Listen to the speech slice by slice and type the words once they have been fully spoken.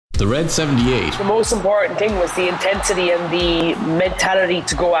The Red 78. The most important thing was the intensity and the mentality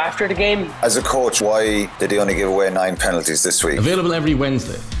to go after the game. As a coach, why did he only give away 9 penalties this week? Available every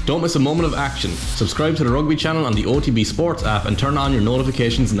Wednesday. Don't miss a moment of action. Subscribe to the Rugby channel on the OTB Sports app and turn on your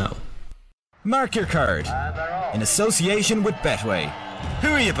notifications now. Mark your card. In association with Betway. Who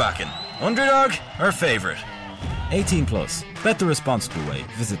are you backing? Underdog or favourite? 18 plus. Bet the responsible way.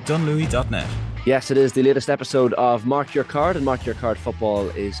 Visit dunlewy.net. Yes, it is the latest episode of Mark Your Card, and Mark Your Card football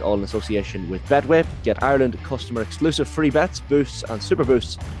is all in association with Betway. Get Ireland customer exclusive free bets, boosts and super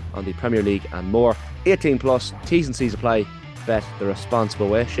boosts on the Premier League and more. 18 plus, T's and C's apply. Bet the responsible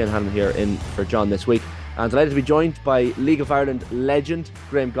way. Shane Hannon here in for John this week. And delighted to be joined by League of Ireland legend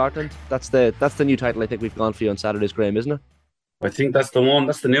Graham Gartland. That's the new title I think we've gone for you on Saturdays, Graham, isn't it? I think that's the one.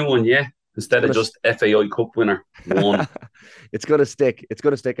 That's the new one, yeah. Instead of just FAI Cup winner. One. It's going to stick. It's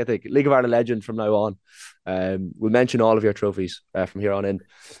going to stick, I think. League of Ireland legend from now on. We'll mention all of your trophies from here on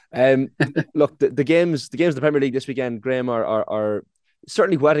in. Look, the games of the Premier League this weekend, Graham, are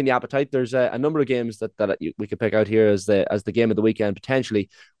certainly whetting the appetite. There's a number of games that we could pick out here as the game of the weekend, potentially.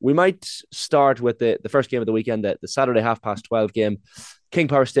 We might start with the first game of the weekend, the Saturday 12:30 game. King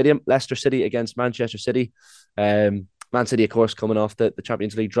Power Stadium, Leicester City against Manchester City. Man City, of course, coming off the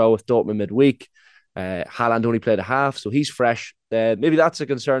Champions League draw with Dortmund midweek. Haaland only played a half, so he's fresh. Maybe that's a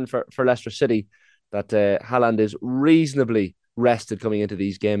concern for Leicester City, that Haaland is reasonably rested coming into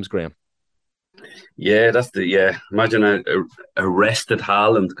these games, Graham. Yeah, imagine a rested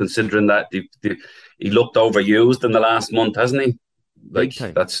Haaland, considering that he looked overused in the last month, hasn't he? Like,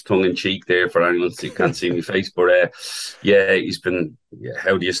 that's tongue in cheek there for anyone who can't see my face, but he's been. Yeah,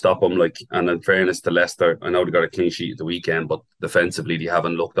 how do you stop him? Like, and in fairness to Leicester, I know they got a clean sheet at the weekend, but defensively they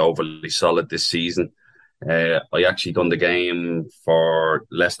haven't looked overly solid this season. I actually done the game for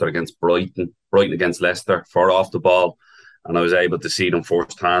Leicester against Brighton against Leicester for off the ball, and I was able to see them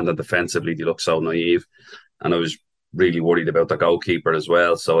firsthand. And defensively, they look so naive, and I was really worried about the goalkeeper as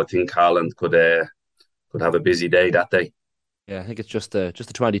well. So I think Haaland could have a busy day that day. Yeah, I think it's just the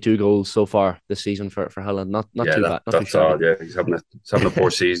 22 goals so far this season for Haaland. Not too bad. That's all. Yeah, he's having a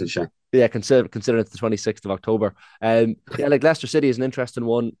poor season, Shane. Yeah, considering it's the 26th of October. Like Leicester City is an interesting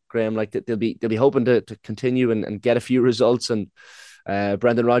one, Graham. Like they'll be hoping to continue and get a few results, and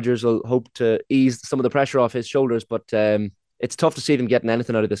Brendan Rodgers will hope to ease some of the pressure off his shoulders. But it's tough to see them getting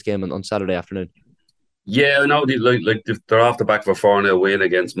anything out of this game on Saturday afternoon. Yeah, I know. They're off the back of a 4-0 win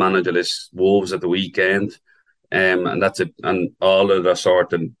against managerless Wolves at the weekend. And that's it. And all of the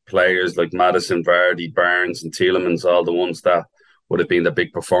sort of players like Maddison, Vardy, Barnes, and Tielemans, all the ones that would have been the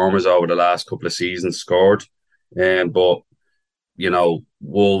big performers over the last couple of seasons, scored. But you know,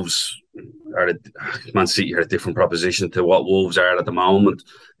 Man City are a different proposition to what Wolves are at the moment,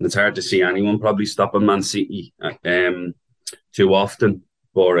 and it's hard to see anyone probably stopping Man City too often.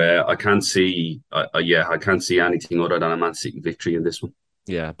 But I can't see anything other than a Man City victory in this one.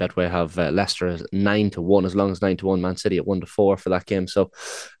 Yeah, Betway have Leicester as 9-1, as long as 9-1, Man City at 1-4 for that game. So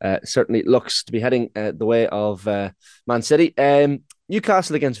certainly looks to be heading the way of Man City.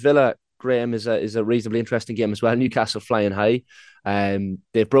 Newcastle against Villa, Graham, is a reasonably interesting game as well. Newcastle flying high.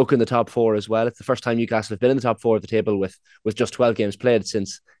 They've broken the top four as well. It's the first time Newcastle have been in the top four of the table with just 12 games played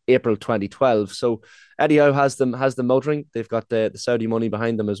since April 2012. So Eddie Howe has them motoring. They've got the Saudi money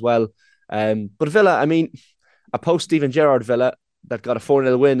behind them as well. But Villa, I mean, a post Steven Gerrard Villa that got a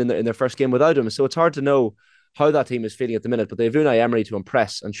 4-0 win in their first game without him. So it's hard to know how that team is feeling at the minute, but they have Unai Emery to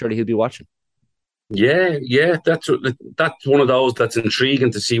impress, and surely he'll be watching. Yeah, that's one of those that's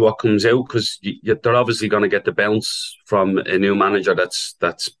intriguing to see what comes out, because they're obviously going to get the bounce from a new manager that's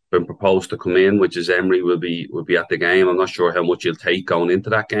been proposed to come in, which is Emery will be at the game. I'm not sure how much he'll take going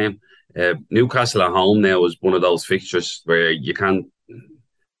into that game. Newcastle at home now is one of those fixtures where you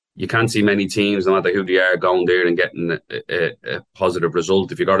can't see many teams, no matter who they are, going there and getting a positive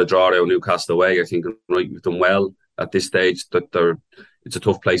result. If you got to draw out Newcastle away, I think right, you've done well at this stage. It's a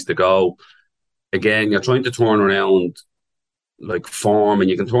tough place to go. Again, you're trying to turn around like form, and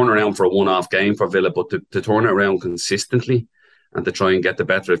you can turn around for a one-off game for Villa, but to turn it around consistently and to try and get the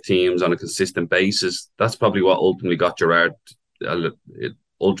better of teams on a consistent basis, that's probably what ultimately got Gerrard.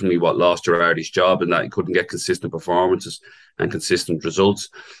 Ultimately, what lost Gerrard his job, and that he couldn't get consistent performances and consistent results.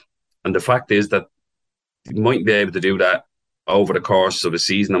 And the fact is that he might be able to do that over the course of a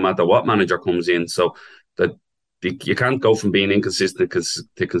season, no matter what manager comes in. So that you can't go from being inconsistent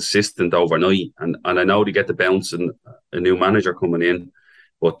to consistent overnight. And I know they get the bounce and a new manager coming in,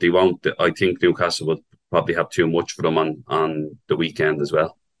 but they won't. I think Newcastle will probably have too much for them on the weekend as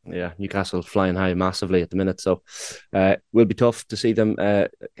well. Yeah, Newcastle flying high massively at the minute, so will be tough to see them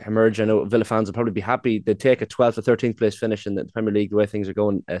emerge. I know Villa fans will probably be happy they'd take a 12th or 13th place finish in the Premier League the way things are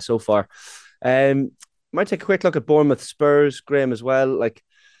going so far. Might take a quick look at Bournemouth Spurs, Graham, as well. Like,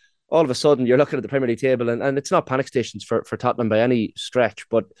 all of a sudden you're looking at the Premier League table, and it's not panic stations for Tottenham by any stretch,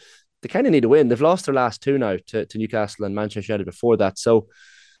 but they kind of need a win. They've lost their last two now to Newcastle and Manchester United before that, so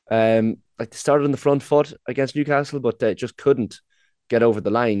like they started on the front foot against Newcastle, but they just couldn't get over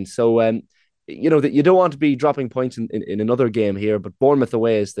the line. So you know that you don't want to be dropping points in another game here, but Bournemouth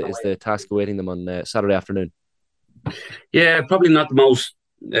away is the task awaiting them on Saturday afternoon. Yeah, probably not the most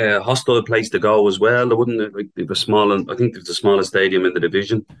hostile place to go as well. They wouldn't, like, they've a small, I think it's the smallest stadium in the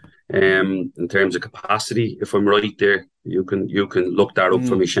division in terms of capacity. If I'm right there, you can look that up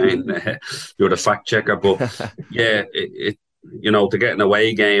for me, Shane. You're the fact checker, but yeah, it you know, to get an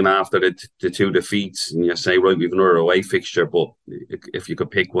away game after the two defeats, and you say, right, we've another away fixture, but if you could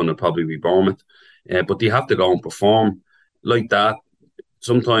pick one, it'd probably be Bournemouth. But you have to go and perform like that.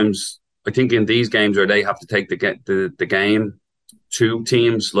 Sometimes I think in these games where they have to take the game to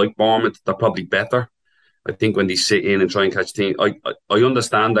teams like Bournemouth, they're probably better. I think when they sit in and try and catch teams, I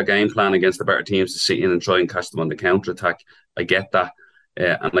understand their game plan against the better teams to sit in and try and catch them on the counter attack. I get that.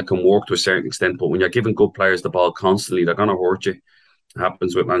 And it can work to a certain extent, but when you're giving good players the ball constantly, they're going to hurt you. It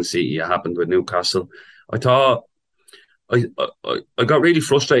happens with Man City, it happened with Newcastle. I thought I got really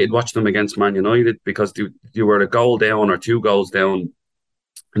frustrated watching them against Man United because you were a goal down or 2 goals down,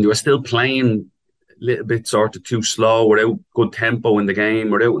 and you were still playing a little bit sort of too slow, without good tempo in the game,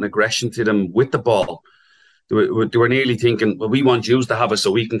 without an aggression to them with the ball. They were nearly thinking, well, we want you to have us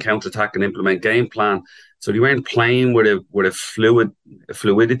so we can counter-attack and implement game plan. So they weren't playing with a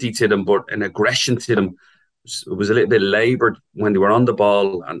fluidity to them, but an aggression to them. It was a little bit laboured when they were on the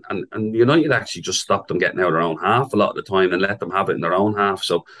ball, and United actually just stopped them getting out of their own half a lot of the time and let them have it in their own half.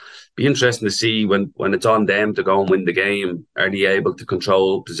 So be interesting to see when it's on them to go and win the game, are they able to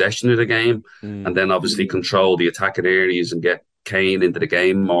control possession of the game and then obviously control the attacking areas and get Kane into the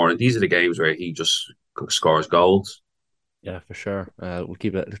game more. And these are the games where he just scores goals. Yeah, for sure. We'll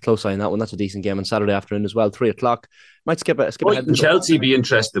keep a close eye on that one. That's a decent game on Saturday afternoon as well, 3:00. Might skip ahead. Chelsea be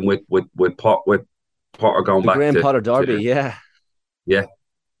interesting with Potter going back. Graham Potter derby, yeah.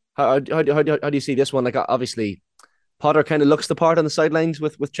 How do you see this one? Like, obviously, Potter kind of looks the part on the sidelines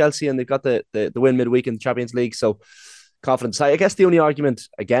with Chelsea, and they've got the win midweek in the Champions League, so confidence. I guess the only argument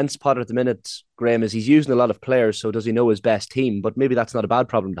against Potter at the minute, Graham, is he's using a lot of players, so does he know his best team? But maybe that's not a bad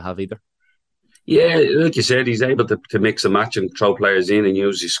problem to have either. Yeah, like you said, he's able to mix and match and throw players in and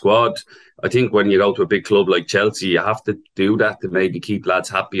use his squad. I think when you go to a big club like Chelsea, you have to do that to maybe keep lads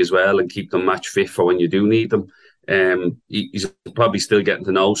happy as well and keep them match fit for when you do need them. He's probably still getting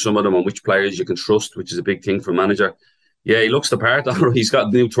to know some of them and which players you can trust, which is a big thing for a manager. Yeah, he looks the part. He's got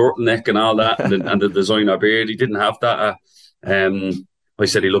a new turtleneck and all that, and the designer beard. He didn't have that. I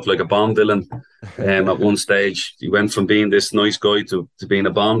said he looked like a Bond villain at one stage. He went from being this nice guy to being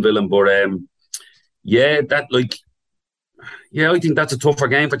a Bond villain, but I think that's a tougher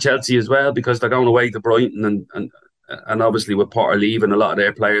game for Chelsea as well because they're going away to Brighton and obviously with Potter leaving, a lot of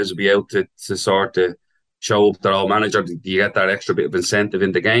their players will be out to sort of show up their old manager. You get that extra bit of incentive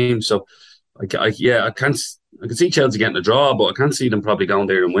in the game. So I can see Chelsea getting a draw, but I can't see them probably going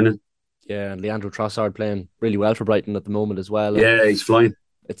there and winning. Yeah, and Leandro Trossard playing really well for Brighton at the moment as well. Yeah, he's flying.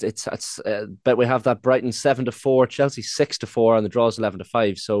 It's bet we have that Brighton 7-4, Chelsea 6-4, and the draw's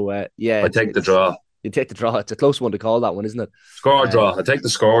 11-5. So I take the draw. You take the draw. It's a close one to call, that one, isn't it? Score draw. I take the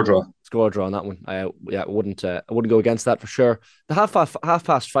score draw. Score draw on that one. I wouldn't go against that for sure. The half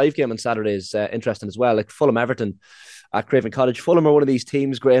past 5 game on Saturday is interesting as well. Like Fulham Everton at Craven Cottage. Fulham are one of these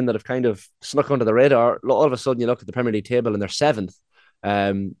teams, Graham, that have kind of snuck under the radar. All of a sudden, you look at the Premier League table and they're 7th.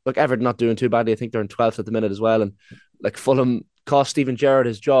 Look, Everton not doing too badly. I think they're in 12th at the minute as well. And like Fulham cost Steven Gerrard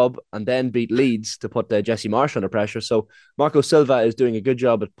his job and then beat Leeds to put Jesse Marsch under pressure. So Marco Silva is doing a good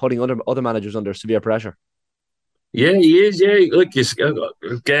job at putting other managers under severe pressure. Yeah, he is. Yeah, like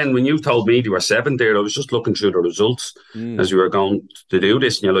again, when you told me they were 7th there, I was just looking through the results as we were going to do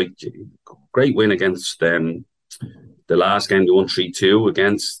this. And you're like, great win against the last game. They won 3-2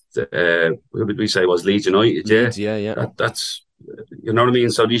 against who did we say was Leeds United? Leeds, yeah. That's. You know what I mean?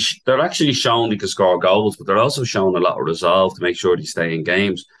 So they're actually showing they can score goals, but they're also showing a lot of resolve to make sure they stay in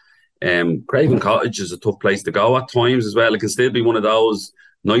games. Craven Cottage is a tough place to go at times as well. It can still be one of those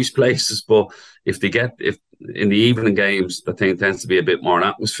nice places, but if in the evening games, the thing tends to be a bit more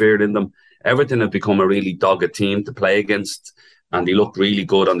atmosphere in them. Everton have become a really dogged team to play against, and they look really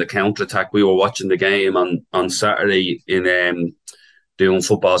good on the counter attack. We were watching the game on Saturday in doing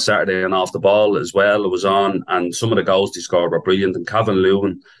Football Saturday and Off the Ball as well. It was on, and some of the goals he scored were brilliant. And Cavan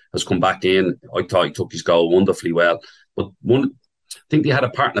Lewin has come back in. I thought he took his goal wonderfully well. But I think they had a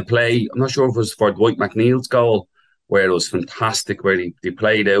part in the play. I'm not sure if it was for Dwight McNeil's goal, where it was fantastic, where they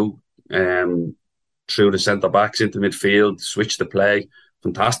played out through the centre backs into midfield, switched the play.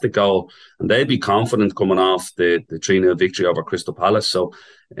 Fantastic goal, and they'd be confident coming off the 3-0 victory over Crystal Palace. So,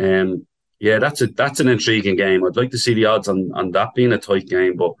 yeah, that's an intriguing game. I'd like to see the odds on that being a tight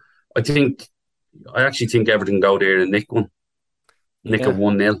game, but I actually think Everton go there and nick one. Nick a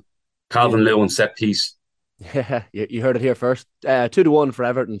 1-0. Calvin Lewin set piece. Yeah, you heard it here first. 2-1 for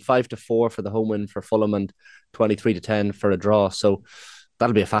Everton, 5-4 for the home win for Fulham, and 23-10 for a draw. So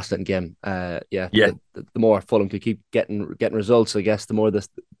that'll be a fascinating game. The more Fulham could keep getting results, I guess, the more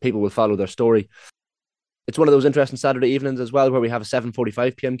people will follow their story. It's one of those interesting Saturday evenings as well, where we have a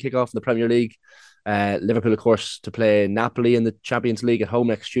 7:45 p.m. kickoff in the Premier League. Liverpool, of course, to play Napoli in the Champions League at home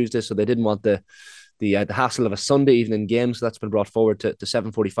next Tuesday, so they didn't want the hassle of a Sunday evening game, so that's been brought forward to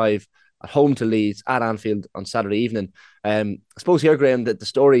 7:45 at home to Leeds at Anfield on Saturday evening. I suppose here, Graham, that the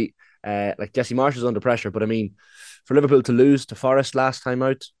story, like Jesse Marsch is under pressure, but I mean, for Liverpool to lose to Forest last time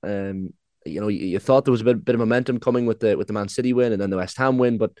out, you thought there was a bit of momentum coming with the Man City win and then the West Ham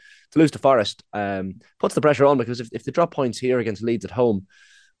win, but to lose to Forest puts the pressure on, because if they drop points here against Leeds at home,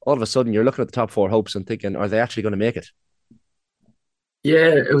 all of a sudden you're looking at the top four hopes and thinking, are they actually going to make it?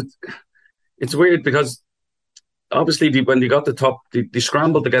 Yeah, it's weird because obviously when they got the top, they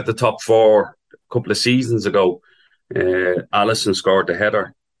scrambled to get the top four a couple of seasons ago. Alisson scored the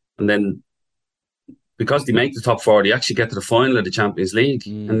header, and then because they make the top four, they actually get to the final of the Champions League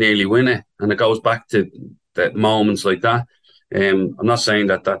and nearly win it. And it goes back to the moments like that. I'm not saying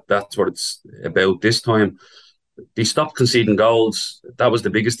that's what it's about this time. They stopped conceding goals. That was the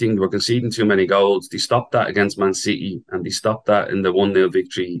biggest thing. They were conceding too many goals. They stopped that against Man City, and they stopped that in the 1-0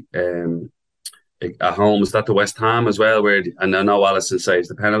 victory at home. Is that the West Ham as well? And I know Alisson saves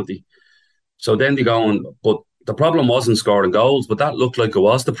the penalty. So then they go on, but the problem wasn't scoring goals, but that looked like it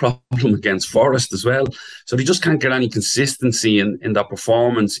was the problem against Forest as well. So they just can't get any consistency in that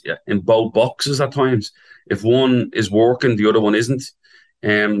performance in both boxes at times. If one is working, the other one isn't.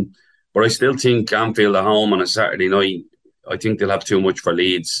 But I still think Anfield at home on a Saturday night, I think they'll have too much for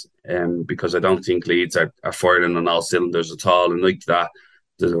Leeds, because I don't think Leeds are firing on all cylinders at all. And like that,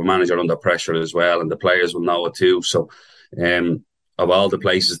 there's a manager under pressure as well, and the players will know it too. So of all the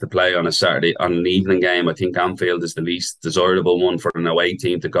places to play on a Saturday, on an evening game, I think Anfield is the least desirable one for an away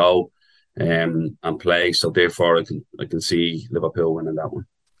team to go and play. So therefore, I can see Liverpool winning that one.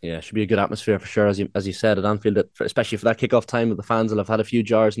 Yeah, it should be a good atmosphere for sure, as you said, at Anfield, especially for that kickoff time. The fans will have had a few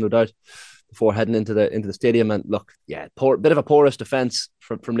jars, no doubt, before heading into the stadium. And look, yeah, bit of a porous defence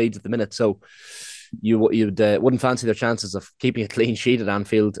from Leeds at the minute. So you wouldn't fancy their chances of keeping a clean sheet at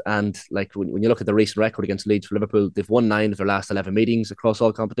Anfield. And like when you look at the recent record against Leeds for Liverpool, they've won 9 of their last 11 meetings across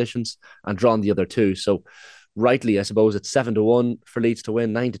all competitions and drawn the other 2. So rightly, I suppose it's 7-1 for Leeds to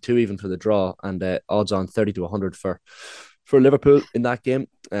win, 9-2 even for the draw, and odds on 30-100 for Liverpool in that game.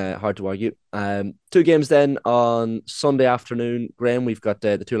 Hard to argue. 2 games then on Sunday afternoon, Graham. We've got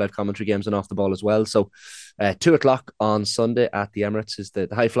the 2 live commentary games and Off the Ball as well. So 2:00 on Sunday at the Emirates is the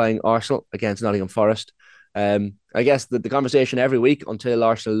high-flying Arsenal against Nottingham Forest. I guess the conversation every week until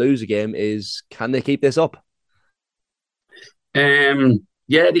Arsenal lose a game is, can they keep this up?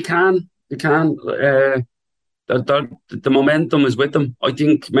 Yeah, they can. They can. The momentum is with them. I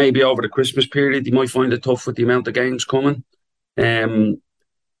think maybe over the Christmas period they might find it tough with the amount of games coming.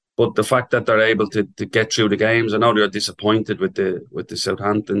 But the fact that they're able to get through the games, I know they're disappointed with the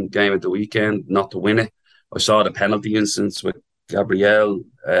Southampton game at the weekend not to win it. I saw the penalty instance with Gabriel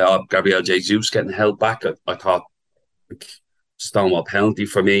Jesus getting held back. I thought, Stonewall penalty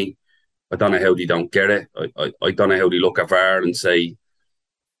for me. I don't know how they don't get it. I don't know how they look at VAR and say,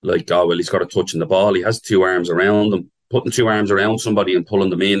 like, oh, well, he's got a touch in the ball. He has 2 arms around him. Putting 2 arms around somebody and pulling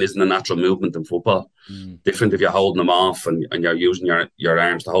them in isn't a natural movement in football. Different if you're holding them off and you're using your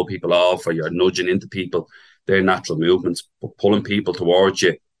arms to hold people off, or you're nudging into people. They're natural movements. But pulling people towards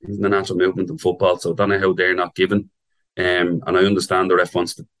you isn't a natural movement in football. So I don't know how they're not given. And I understand the ref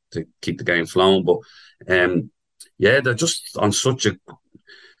wants to keep the game flowing. But yeah, they're just on such a...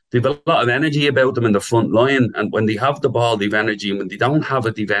 They've a lot of energy about them in the front line. And when they have the ball, they've energy. And when they don't have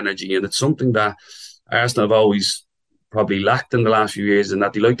it, they've energy. And it's something that Arsenal have always probably lacked in the last few years, and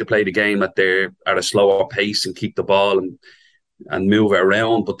that they like to play the game at a slower pace and keep the ball and move it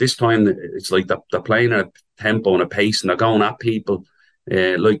around. But this time it's like they're playing at a tempo and a pace, and they're going at people.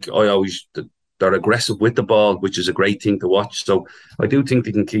 Like I always, they're aggressive with the ball, which is a great thing to watch. So I do think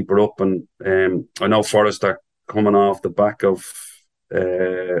they can keep it up. And I know Forest are coming off the back of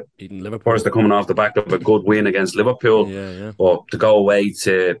Beating Liverpool. First, they're coming off the back of a good win against Liverpool. Yeah. But to go away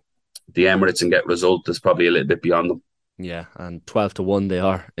to the Emirates and get result is probably a little bit beyond them. Yeah, and 12-1 they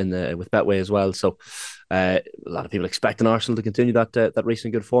are with Betway as well. So a lot of people expecting Arsenal to continue that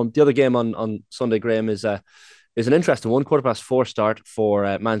recent good form. The other game on Sunday, Graham, is an interesting one. 4:15 start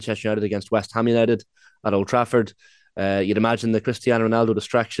for Manchester United against West Ham United at Old Trafford. You'd imagine the Cristiano Ronaldo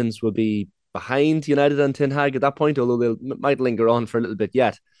distractions will be behind United and Ten Hag at that point, although they might linger on for a little bit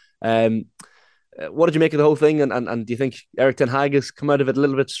yet. What did you make of the whole thing? And do you think Erik Ten Hag has come out of it a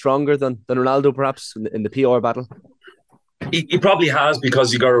little bit stronger than Ronaldo, perhaps, in the PR battle? He probably has,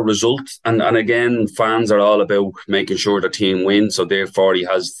 because he got a result, and again, fans are all about making sure the team wins. So therefore,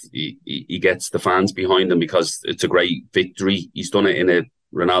 he gets the fans behind him because it's a great victory. He's done it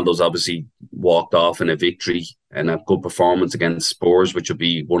Ronaldo's obviously walked off in a victory and a good performance against Spurs, which would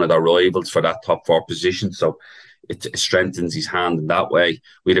be one of their rivals for that top 4 position. So it strengthens his hand in that way.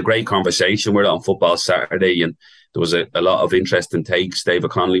 We had a great conversation with it on Football Saturday, and there was a lot of interesting takes.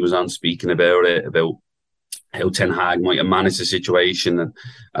 David Connolly was on speaking about it, about how Ten Hag might have managed the situation,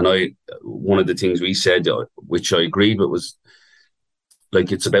 and one of the things we said, which I agreed with, was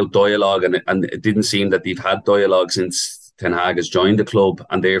like it's about dialogue, and it didn't seem that they've had dialogue since Ten Hag has joined the club,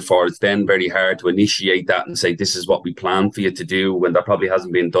 and therefore it's then very hard to initiate that and say this is what we plan for you to do when there probably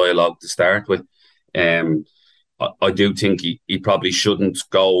hasn't been dialogue to start with. I do think he probably shouldn't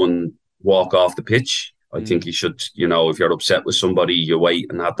go and walk off the pitch. I think he should, if you're upset with somebody, you wait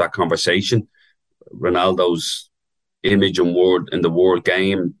and have that conversation. Ronaldo's image and word in the world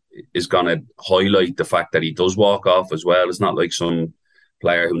game is going to highlight the fact that he does walk off as well. It's not like some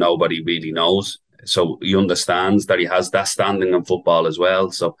player who nobody really knows. So he understands that he has that standing in football as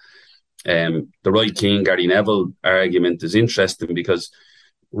well. So the Roy Keane, Gary Neville argument is interesting because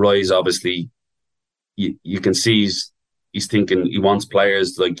Roy's obviously, you can see he's thinking he wants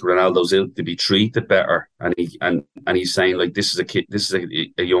players like Ronaldo's ilk to be treated better, and he's saying like this is a kid, this is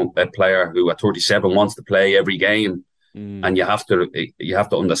a player who at 37 wants to play every game, and you have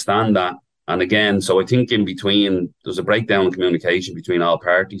to understand that. And again, so I think in between there's a breakdown in communication between all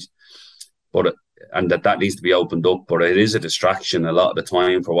parties, and that needs to be opened up. But it is a distraction a lot of the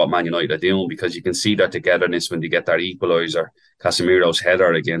time for what Man United are doing, because you can see that togetherness when they get that equaliser, Casemiro's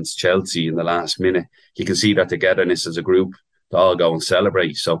header against Chelsea in the last minute. You can see that togetherness as a group to all go and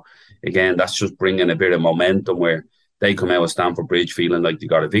celebrate. So again, that's just bringing a bit of momentum where they come out of Stamford Bridge feeling like they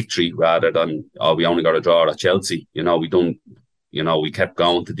got a victory rather than, we only got a draw at Chelsea. We kept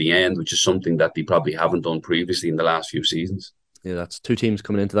going to the end, which is something that they probably haven't done previously in the last few seasons. Yeah, that's 2 teams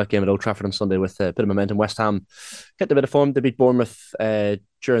coming into that game at Old Trafford on Sunday with a bit of momentum. West Ham getting a bit of form. They beat Bournemouth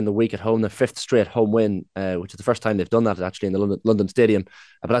during the week at home, their 5th straight home win, which is the first time they've done that actually in the London Stadium.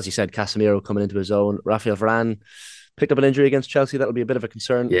 But as you said, Casemiro coming into his own. Raphael Varane picked up an injury against Chelsea. That'll be a bit of a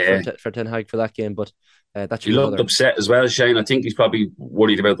concern for Ten Hag for that game. But that should he looked upset as well, Shane. I think he's probably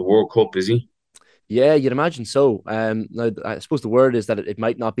worried about the World Cup, is he? Yeah, you'd imagine so. Now, I suppose the word is that it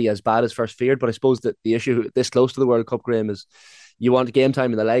might not be as bad as first feared, but I suppose that the issue this close to the World Cup, Graham, is you want game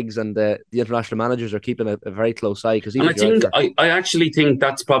time in the legs, and the international managers are keeping a very close eye. I actually think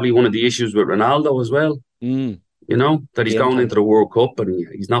that's probably one of the issues with Ronaldo as well. That he's going into the World Cup and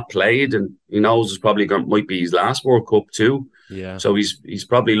he's not played, and he knows it's probably might be his last World Cup too. Yeah. So he's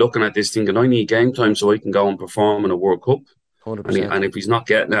probably looking at this thinking, I need game time so I can go and perform in a World Cup. 100%. And if he's not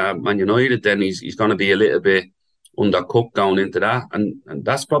getting Man United, then he's going to be a little bit undercooked going into that, and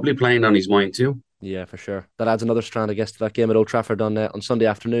that's probably playing on his mind too. Yeah, for sure. That adds another strand, I guess, to that game at Old Trafford on Sunday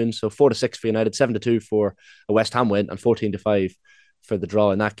afternoon. So 4-6 for United, 7-2 for a West Ham win, and 14-5 for the draw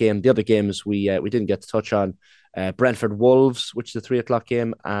in that game. The other games we didn't get to touch on: Brentford Wolves, which is a 3:00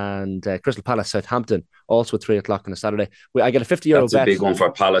 game, and Crystal Palace Southampton, also at 3:00 on a Saturday. I get a €50 bet. That's a big one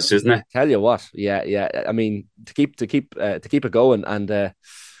for Palace, isn't it? Tell you what, yeah. I mean, to keep it going, and I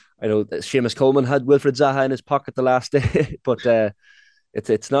know Seamus Coleman had Wilfred Zaha in his pocket the last day, but.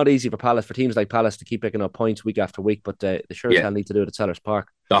 It's not easy for teams like Palace to keep picking up points week after week, but they sure as hell need to do it at Sellers Park.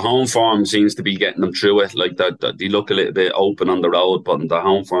 The home form seems to be getting them through it. Like that, they look a little bit open on the road, but the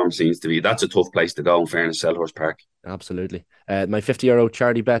home form seems to be, that's a tough place to go in fairness, Selhurst Park. Absolutely. My €50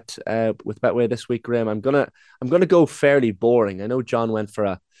 charity bet with Betway this week, Graham. I'm gonna go fairly boring. I know John went for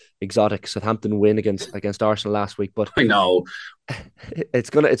a exotic Southampton win against Arsenal last week, but I know it's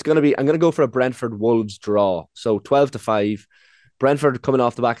gonna be. I'm gonna go for a Brentford Wolves draw. So 12-5. Brentford coming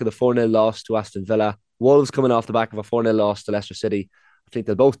off the back of the 4-0 loss to Aston Villa. Wolves coming off the back of a 4-0 loss to Leicester City. I think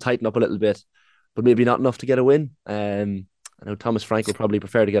they'll both tighten up a little bit, but maybe not enough to get a win. I know Thomas Frank will probably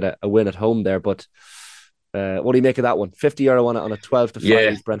prefer to get a win at home there, but What do you make of that one? €50 on a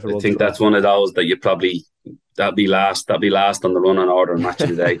 12-5 Brentford. I think that's one of those that you probably that'd be last on the running order and match of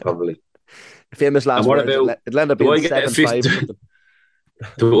the day probably. Famous last words. It'll end up being 7-5.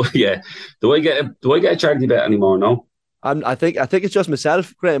 Do I get a charity bet anymore? No. I think it's just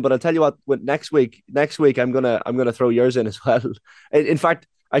myself, Graham. But I'll tell you what. Next week, I'm gonna throw yours in as well. In fact,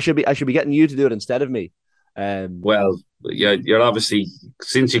 I should be getting you to do it instead of me. Well, yeah, you're obviously,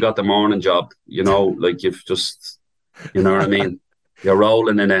 since you got the morning job, like you've just, you know what I mean. You're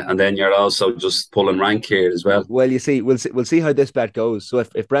rolling in it, and then you're also just pulling rank here as well. Well, you see, we'll see how this bet goes. So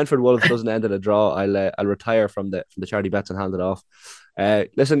if Brentford Wolves doesn't end in a draw, I'll retire from the charity bets and hand it off.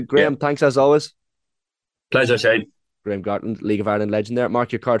 Listen, Graham, thanks as always. Pleasure, Shane. Graham Gartland, League of Ireland legend there.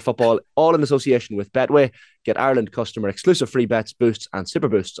 Mark Your Card Football, all in association with Betway. Get Ireland customer exclusive free bets, boosts and super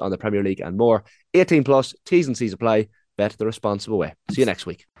boosts on the Premier League and more. 18 plus, T's and C's apply. Bet the responsible way. See you next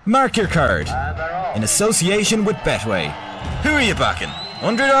week. Mark Your Card in association with Betway. Who are you backing?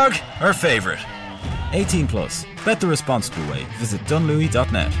 Underdog or favourite? 18 plus. Bet the responsible way. Visit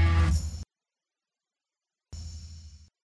dunlewy.net.